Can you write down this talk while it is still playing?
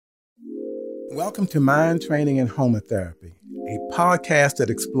Welcome to Mind Training and Homotherapy, a podcast that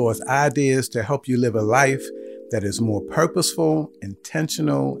explores ideas to help you live a life that is more purposeful,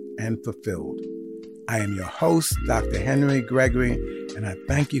 intentional, and fulfilled. I am your host, Dr. Henry Gregory, and I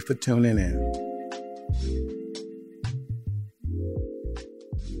thank you for tuning in.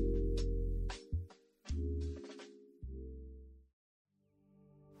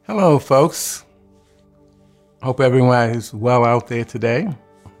 Hello, folks. Hope everyone is well out there today.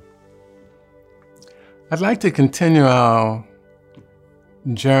 I'd like to continue our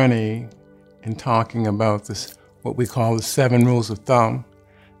journey in talking about this, what we call the 7 rules of thumb,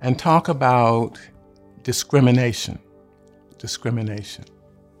 and talk about discrimination. Discrimination.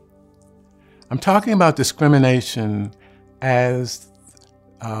 I'm talking about discrimination as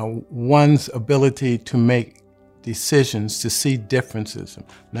one's ability to make decisions, to see differences. I'm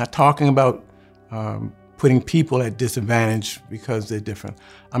not talking about putting people at disadvantage because they're different.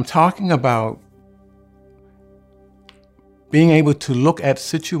 I'm talking about being able to look at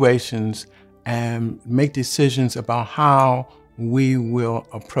situations and make decisions about how we will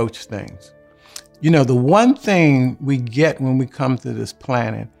approach things. You know, the one thing we get when we come to this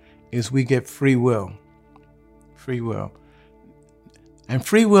planet is we get free will. Free will. And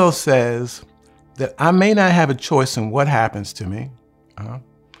free will says that I may not have a choice in what happens to me.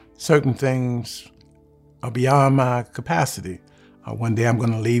 Certain things are beyond my capacity. One day I'm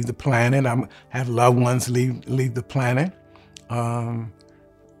going to leave the planet. I'm have loved ones leave the planet.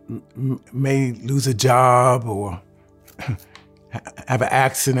 May lose a job or have an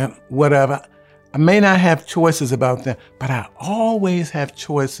accident, whatever. I may not have choices about that, but I always have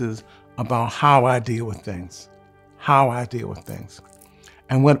choices about how I deal with things. How I deal with things.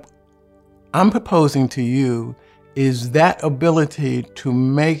 And what I'm proposing to you is that ability to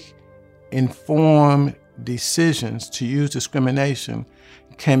make informed decisions, to use discrimination,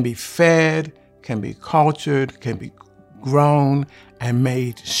 can be fed, can be cultured, can be grown and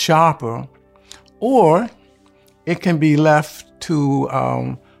made sharper, or it can be left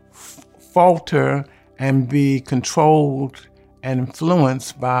to falter and be controlled and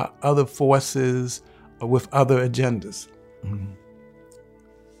influenced by other forces with other agendas. Mm-hmm.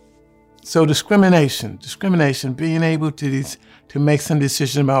 So discrimination, being able to make some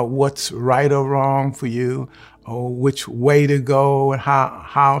decision about what's right or wrong for you, or which way to go and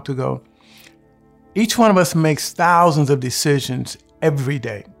how to go. Each one of us makes thousands of decisions every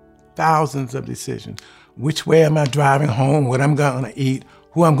day, thousands of decisions. Which way am I driving home, what I'm going to eat,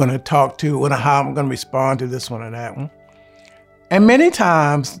 who I'm going to talk to, how I'm going to respond to this one or that one. And many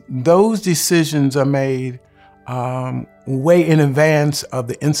times, those decisions are made way in advance of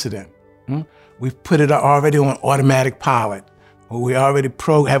the incident. We've put it already on automatic pilot, or we already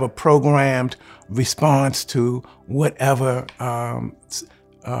have a programmed response to whatever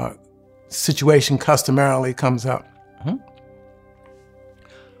situation customarily comes up.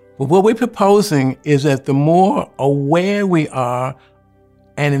 But what we're proposing is that the more aware we are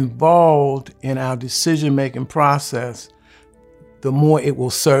and involved in our decision-making process, the more it will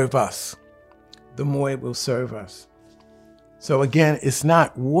serve us. The more it will serve us. So again, it's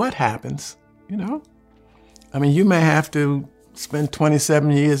not what happens, you know? I mean, you may have to spend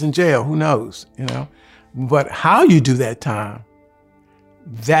 27 years in jail, who knows, you know? But how you do that time,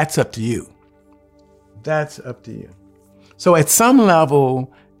 that's up to you. That's up to you. So at some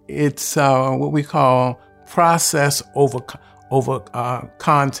level, it's what we call process over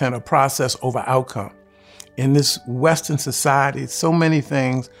content, or process over outcome. In this Western society, so many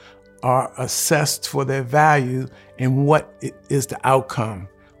things are assessed for their value in what is the outcome,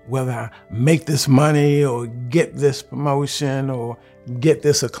 whether I make this money or get this promotion or get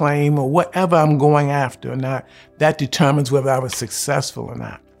this acclaim or whatever I'm going after or not, that determines whether I was successful or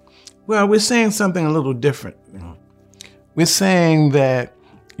not. Well, we're saying something a little different. We're saying that,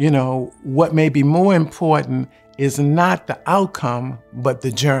 what may be more important is not the outcome, but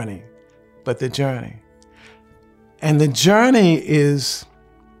the journey. And the journey is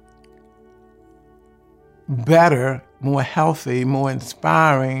better, more healthy, more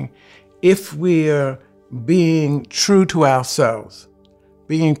inspiring if we're being true to ourselves,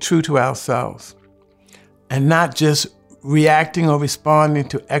 and not just reacting or responding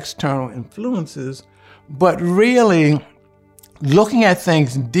to external influences, but really looking at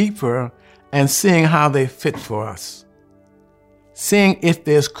things deeper and seeing how they fit for us. Seeing if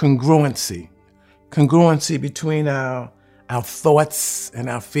there's congruency between our thoughts and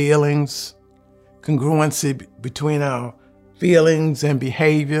our feelings, congruency between our feelings and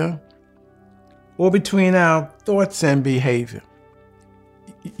behavior, or between our thoughts and behavior.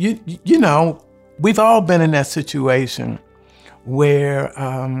 You know, we've all been in that situation where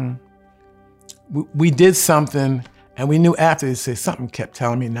we did something and we knew after they said something kept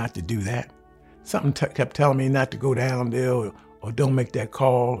telling me not to do that. Something kept telling me not to go down there or don't make that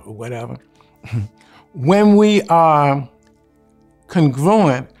call or whatever. When we are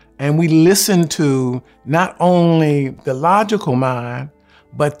congruent and we listen to not only the logical mind,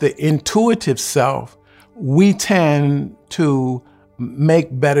 but the intuitive self, we tend to make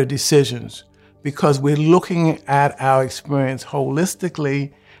better decisions because we're looking at our experience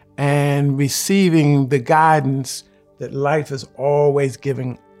holistically and receiving the guidance that life is always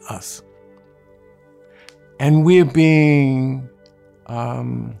giving us. And we're being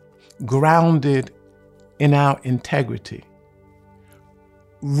grounded in our integrity.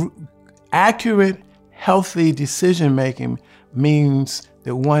 Accurate, healthy decision-making means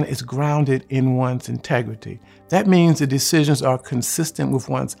that one is grounded in one's integrity. That means the decisions are consistent with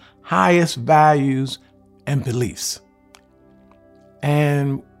one's highest values and beliefs.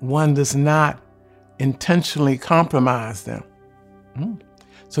 And one does not intentionally compromise them.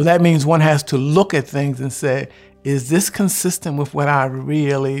 So that means one has to look at things and say, is this consistent with what I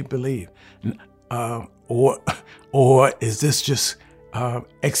really believe? Or is this just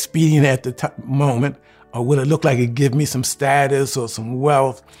expedient at the moment? Or would it look like it give me some status or some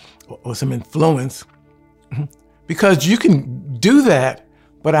wealth or some influence? Because you can do that,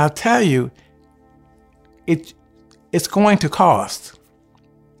 but I'll tell you, it's going to cost.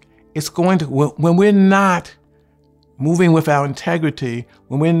 It's going to, when we're not moving with our integrity,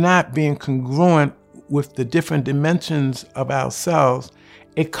 when we're not being congruent with the different dimensions of ourselves,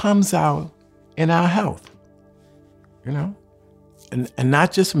 it comes out in our health, you know? And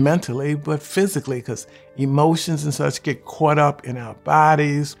not just mentally, but physically, because emotions and such get caught up in our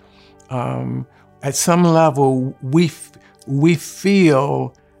bodies. At some level, we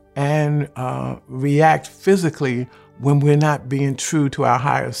feel and react physically when we're not being true to our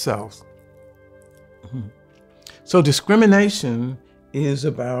higher selves. So discrimination is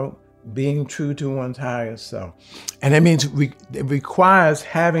about being true to one's higher self. And that means it requires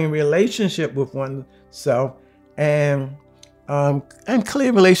having a relationship with oneself and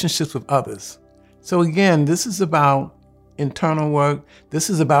clear relationships with others. So again, this is about internal work. This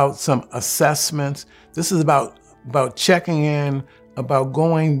is about some assessments. This is about checking in, about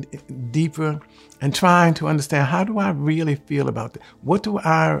going deeper and trying to understand, how do I really feel about that? What do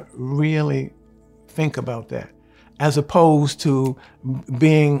I really think about that? As opposed to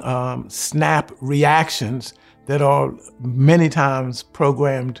being snap reactions that are many times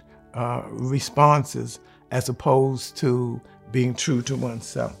programmed responses, as opposed to being true to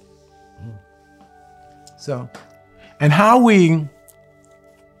oneself. So, and how we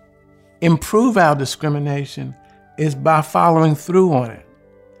improve our discrimination is by following through on it.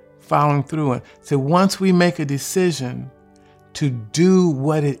 So once we make a decision to do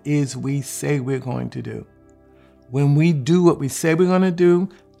what it is we say we're going to do, when we do what we say we're going to do,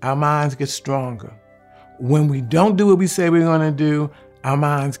 our minds get stronger. When we don't do what we say we're going to do, our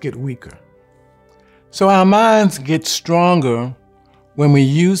minds get weaker. So our minds get stronger when we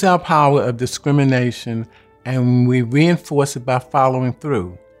use our power of discrimination and we reinforce it by following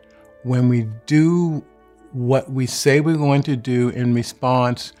through. When we do what we say we're going to do in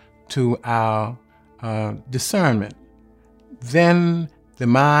response to our discernment, then the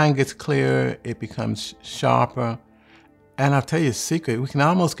mind gets clearer, it becomes sharper. And I'll tell you a secret, we can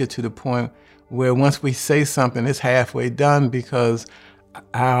almost get to the point where once we say something, it's halfway done because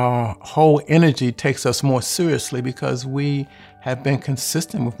our whole energy takes us more seriously because we have been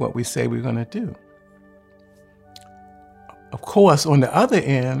consistent with what we say we're going to do. Of course, on the other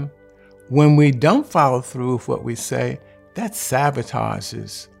end, when we don't follow through with what we say, that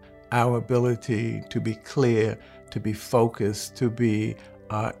sabotages our ability to be clear, to be focused, to be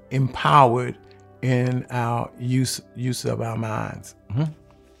empowered in our use of our minds.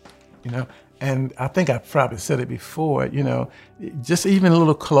 You know, and I think I probably said it before, you know, just even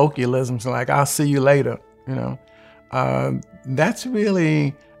little colloquialisms like, I'll see you later, you know, that's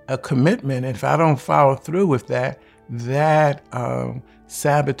really a commitment. If I don't follow through with that, that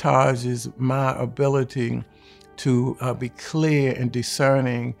sabotages my ability to be clear and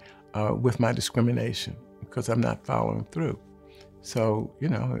discerning with my discrimination because I'm not following through. So, you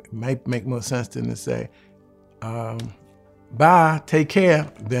know, it might make more sense than to say, bye, take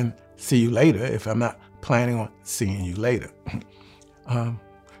care, then see you later if I'm not planning on seeing you later.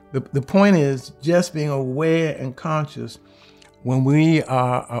 The point is just being aware and conscious. When we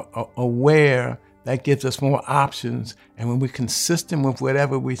are aware, that gives us more options. And when we're consistent with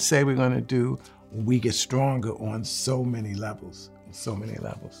whatever we say we're going to do, we get stronger on so many levels,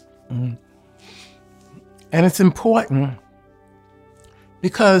 And it's important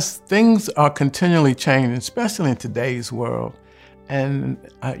Because things are continually changing, especially in today's world. And,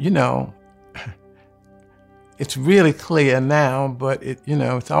 it's really clear now, but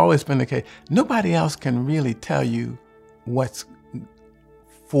it's always been the case. Nobody else can really tell you what's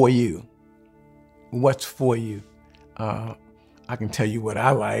for you. What's for you. I can tell you what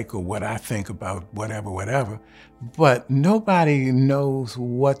I like or what I think about whatever, but nobody knows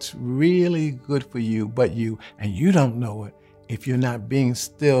what's really good for you but you, and you don't know it if you're not being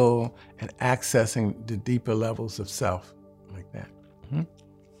still and accessing the deeper levels of self like that. Mm-hmm.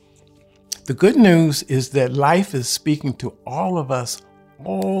 The good news is that life is speaking to all of us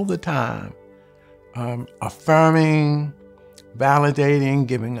all the time, affirming, validating,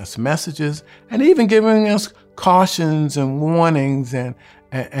 giving us messages, and even giving us cautions and warnings, and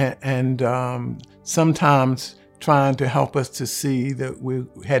sometimes trying to help us to see that we're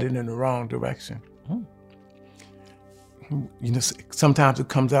headed in the wrong direction. Sometimes it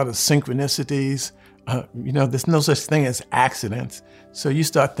comes out of synchronicities. There's no such thing as accidents. So you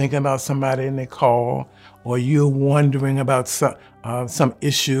start thinking about somebody and they call, or you're wondering about some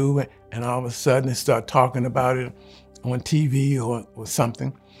issue, and all of a sudden they start talking about it on TV or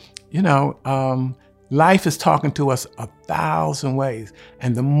something. Life is talking to us 1,000 ways.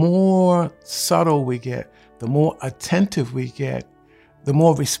 And the more subtle we get, the more attentive we get, the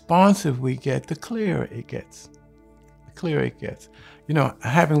more responsive we get, the clearer it gets.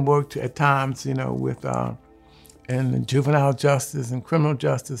 Having worked at times, with in the juvenile justice and criminal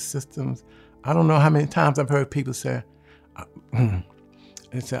justice systems, I don't know how many times I've heard people say, I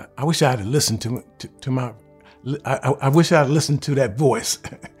wish I had listened to my, I wish I had listened to that voice.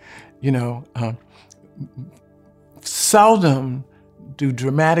 Seldom do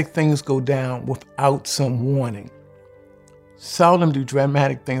dramatic things go down without some warning. Seldom do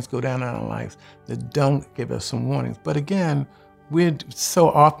dramatic things go down in our lives that don't give us some warnings. But again, we're so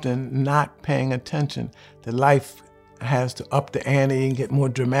often not paying attention that life has to up the ante and get more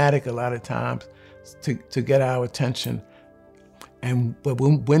dramatic a lot of times to get our attention. But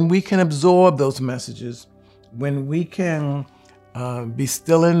when we can absorb those messages, when we can be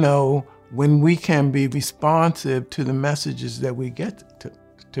still and know, when we can be responsive to the messages that we get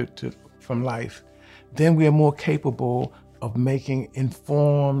from life, then we are more capable of making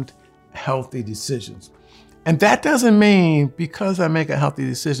informed, healthy decisions. And that doesn't mean, because I make a healthy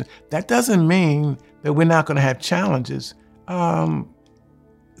decision, that doesn't mean that we're not going to have challenges.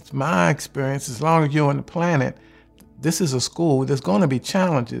 It's my experience, as long as you're on the planet, this is a school, there's going to be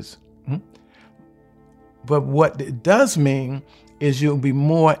challenges. But what it does mean is you'll be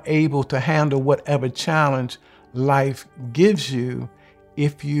more able to handle whatever challenge life gives you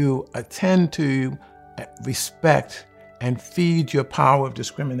if you attend to, respect, and feed your power of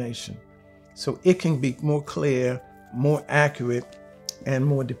discrimination. So it can be more clear, more accurate, and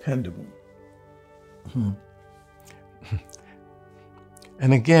more dependable.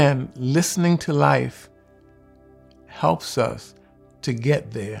 And again, listening to life helps us to get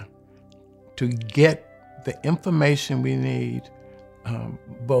there, to get the information we need,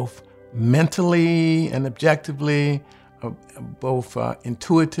 both mentally and objectively, both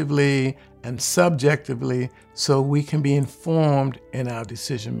intuitively and subjectively, so we can be informed in our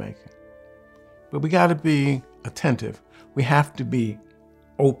decision making. But we got to be attentive. We have to be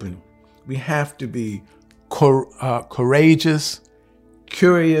open. We have to be courageous,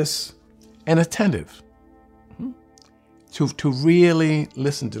 curious, and attentive to really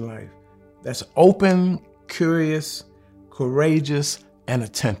listen to life. That's open, curious, courageous, and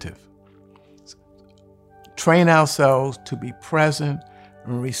attentive. Train ourselves to be present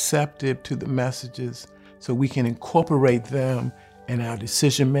and receptive to the messages so we can incorporate them in our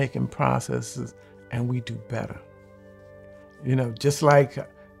decision-making processes, and we do better. Just like it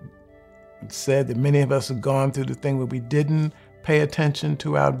said that many of us have gone through the thing where we didn't pay attention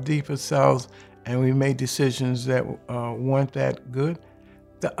to our deeper selves and we made decisions that weren't that good,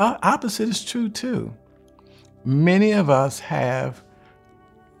 the opposite is true too. Many of us have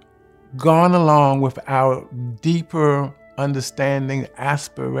gone along with our deeper understanding,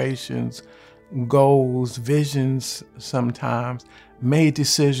 aspirations, goals, visions sometimes, made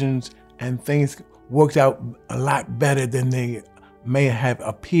decisions, and things worked out a lot better than they may have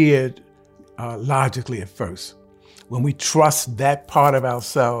appeared logically at first. When we trust that part of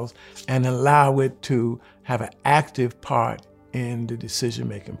ourselves and allow it to have an active part in the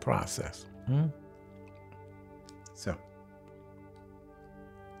decision-making process.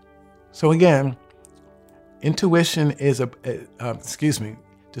 So again, intuition is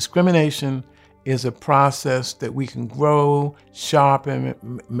discrimination is a process that we can grow,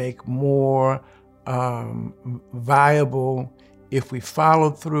 sharpen, make more viable if we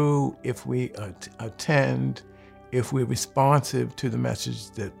follow through, if we attend, if we're responsive to the messages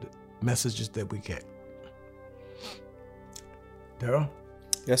that we get. Daryl?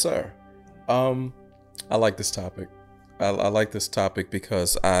 Yes, sir. I like this topic. I like this topic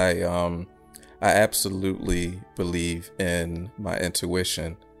because I absolutely believe in my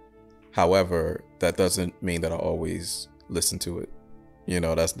intuition. However, that doesn't mean that I always listen to it.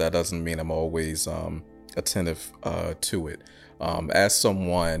 That doesn't mean I'm always attentive to it. As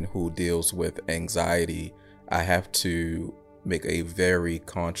someone who deals with anxiety, I have to make a very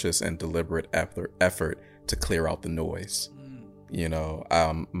conscious and deliberate effort to clear out the noise.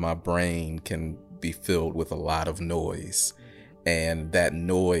 My brain can be filled with a lot of noise, and that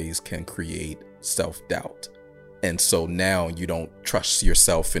noise can create self-doubt. And so now you don't trust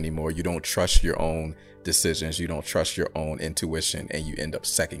yourself anymore. You don't trust your own decisions. You don't trust your own intuition, and you end up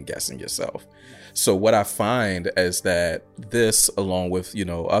second guessing yourself. So what I find is that this, along with,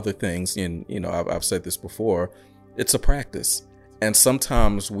 other things I've said this before, it's a practice. And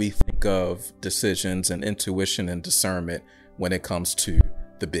sometimes we think of decisions and intuition and discernment when it comes to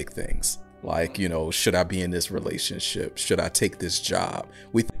the big things. Like, should I be in this relationship? Should I take this job?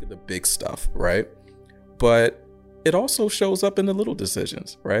 We think of the big stuff, right? But it also shows up in the little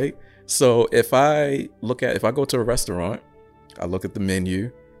decisions, right? So if I go to a restaurant, I look at the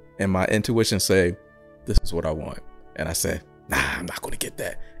menu and my intuition say, this is what I want. And I say, nah, I'm not going to get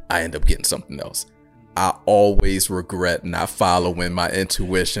that. I end up getting something else. I always regret not following my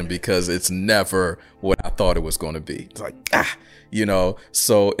intuition because it's never what I thought it was going to be. It's like,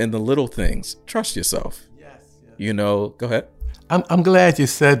 so in the little things, trust yourself. Yes. Go ahead. I'm glad you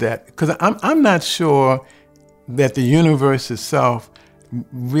said that, because I'm not sure that the universe itself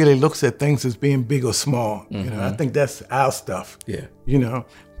really looks at things as being big or small. Mm-hmm. I think that's our stuff. Yeah.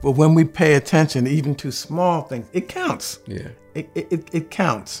 But when we pay attention even to small things, it counts. Yeah. It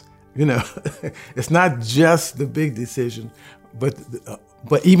counts. It's not just the big decision, but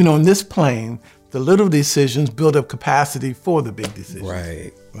even on this plane, the little decisions build up capacity for the big decisions.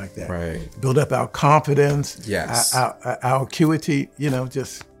 Right. Like that. Right. Build up our confidence. Yes. Our acuity.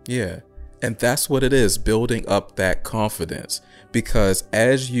 Yeah. And that's what it is, building up that confidence. Because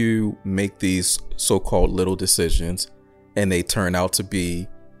as you make these so-called little decisions and they turn out to be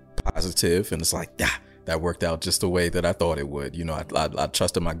positive, and it's like, that worked out just the way that I thought it would. I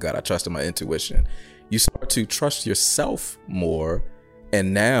trusted my gut. I trusted my intuition. You start to trust yourself more.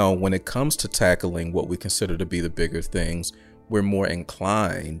 And now when it comes to tackling what we consider to be the bigger things, we're more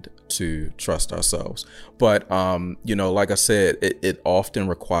inclined to trust ourselves. But, like I said, it often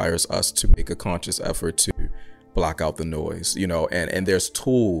requires us to make a conscious effort to block out the noise, and there's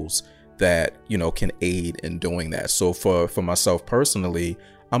tools that, can aid in doing that. So for myself personally,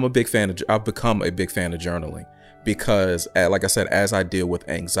 I've become a big fan of journaling because, like I said, as I deal with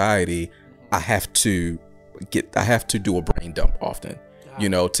anxiety, I have to do a brain dump often,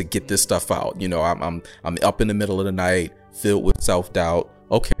 to get this stuff out. I'm up in the middle of the night, filled with self-doubt.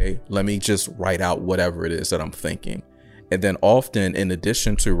 Okay, let me just write out whatever it is that I'm thinking. And then often, in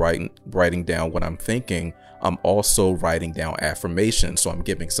addition to writing down what I'm thinking, I'm also writing down affirmations. So I'm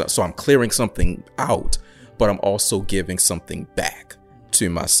clearing something out, but I'm also giving something back to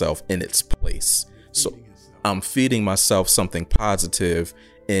myself in its place. So I'm feeding myself something positive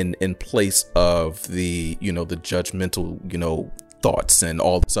in place of the, the judgmental, thoughts and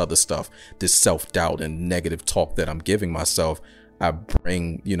all this other stuff, this self-doubt and negative talk that I'm giving myself. I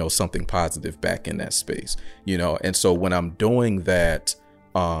bring, something positive back in that space, and so when I'm doing that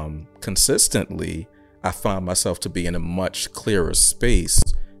consistently, I find myself to be in a much clearer space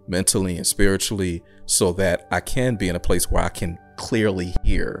mentally and spiritually, so that I can be in a place where I can clearly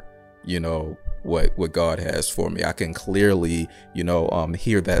hear, what God has for me. I can clearly,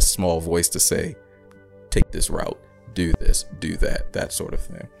 hear that small voice to say, take this route, do this, do that sort of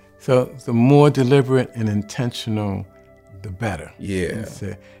thing. So the more deliberate and intentional, the better. Yeah.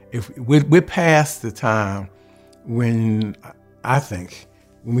 If we're past the time when I think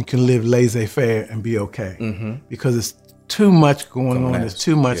when we can live laissez-faire and be okay, because it's too much going on. There's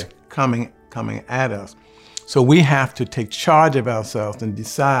too much coming at us. So we have to take charge of ourselves and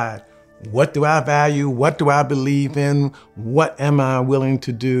decide, what do I value? What do I believe in? What am I willing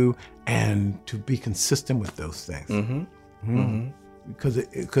to do? And to be consistent with those things.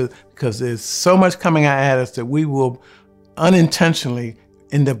 Because there's so much coming at us that we will unintentionally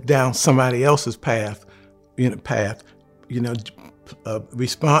end up down somebody else's path, reacting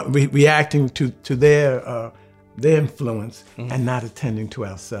to their influence and not attending to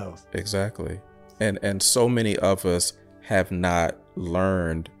ourselves. Exactly. And so many of us have not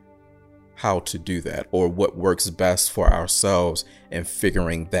learned how to do that, or what works best for ourselves, and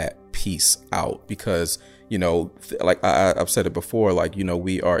figuring that piece out. Because, you know, like I've said it before, like, you know,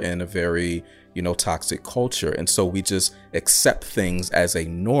 we are in a very, you know, toxic culture. And so we just accept things as a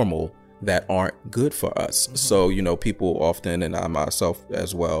normal that aren't good for us. Mm-hmm. So, you know, people often, and I myself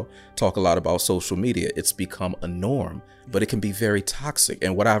as well, talk a lot about social media. It's become a norm, but it can be very toxic.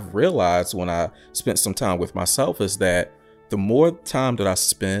 And what I've realized when I spent some time with myself is that the more time that I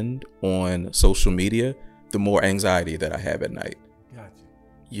spend on social media, the more anxiety that I have at night. Gotcha.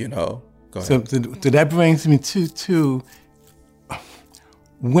 You know, go ahead. So that brings me to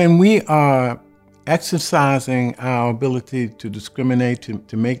when we are exercising our ability to discriminate,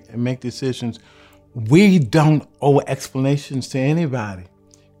 to make decisions, we don't owe explanations to anybody.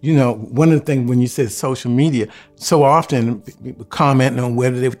 You know, one of the things when you said social media, so often people commenting on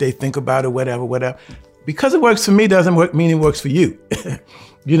whether they think about it, whatever. Because it works for me doesn't mean it works for you.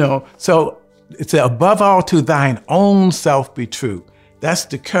 You know, so it's above all to thine own self be true. That's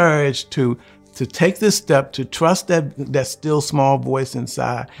the courage to take this step, to trust that still small voice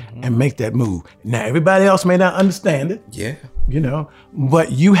inside, mm-hmm. and make that move. Now, everybody else may not understand it. Yeah. You know,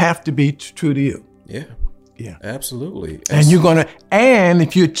 but you have to be true to you. Yeah. Yeah. Absolutely. And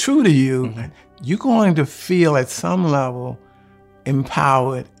if you're true to you, mm-hmm. you're going to feel at some level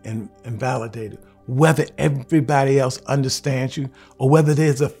empowered and validated, whether everybody else understands you or whether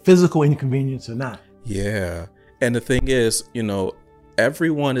there's a physical inconvenience or not. Yeah. And the thing is, you know,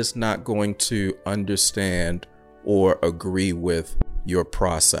 everyone is not going to understand or agree with your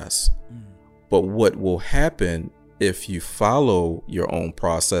process. But what will happen if you follow your own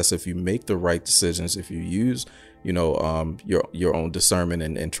process, if you make the right decisions, if you use, you know, your own discernment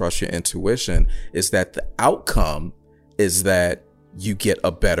and trust your intuition, is that the outcome is that you get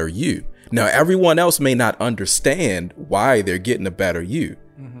a better you. Now, everyone else may not understand why they're getting a better you.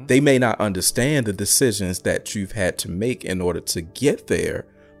 Mm-hmm. They may not understand the decisions that you've had to make in order to get there,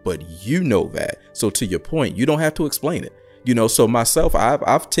 but you know that. So to your point, you don't have to explain it. You know, so myself,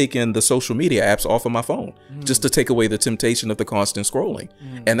 I've taken the social media apps off of my phone just to take away the temptation of the constant scrolling.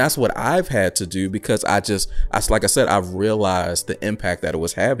 And that's what I've had to do because like I said, I've realized the impact that it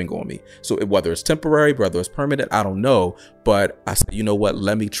was having on me. So whether it's temporary, whether it's permanent, I don't know. But I said, you know what,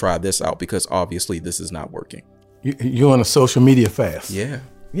 let me try this out because obviously this is not working. You're on a social media fast. Yeah.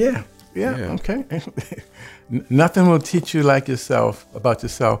 Okay. Nothing will teach you about yourself, but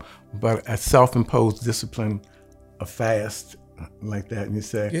a self-imposed discipline, a fast like that, and you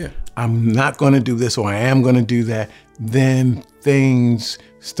say, I'm not going to do this or I am going to do that, then things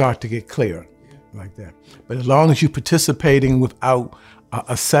start to get clearer like that. But as long as you're participating without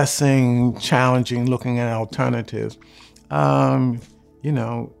assessing, challenging, looking at alternatives, you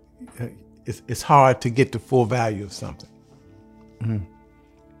know, it's hard to get the full value of something.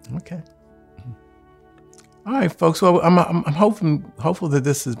 Okay. All right, folks. Well, I'm hopeful that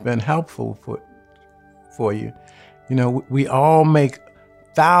this has been helpful for you. You know, we all make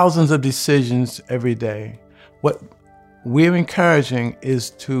thousands of decisions every day. What we're encouraging is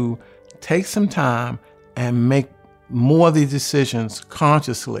to take some time and make more of these decisions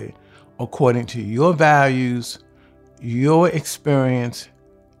consciously according to your values, your experience,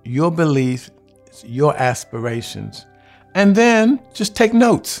 your beliefs, your aspirations. And then just take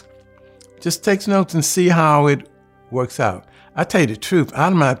notes. Just take notes and see how it works out. I tell you the truth,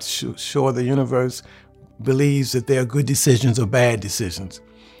 I'm not sure the universe believes that there are good decisions or bad decisions.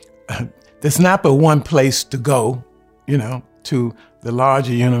 There's not but one place to go, you know, to the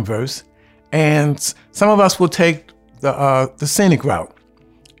larger universe. And some of us will take the scenic route.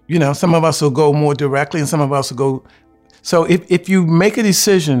 You know, some of us will go more directly and some of us will go. So if you make a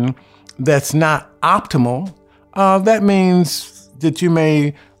decision that's not optimal, that means that you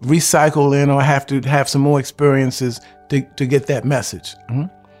may recycle in or have to have some more experiences to get that message. Mm-hmm.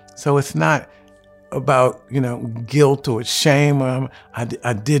 So it's not about, you know, guilt or shame or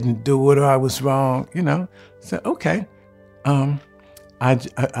I didn't do it or I was wrong, you know. So, okay,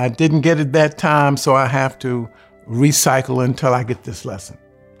 I didn't get it that time, so I have to recycle until I get this lesson.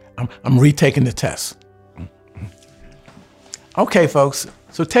 I'm retaking the test. Mm-hmm. Okay, folks,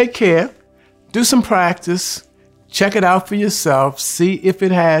 so take care, do some practice, check it out for yourself, see if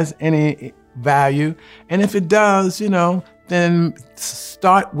it has any value, and if it does, you know, then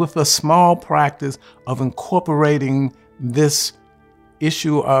start with a small practice of incorporating this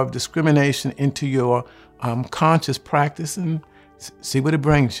issue of discrimination into your conscious practice and see what it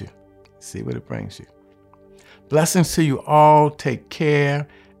brings you. See what it brings you. Blessings to you all. Take care,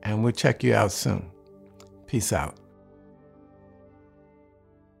 and we'll check you out soon. Peace out.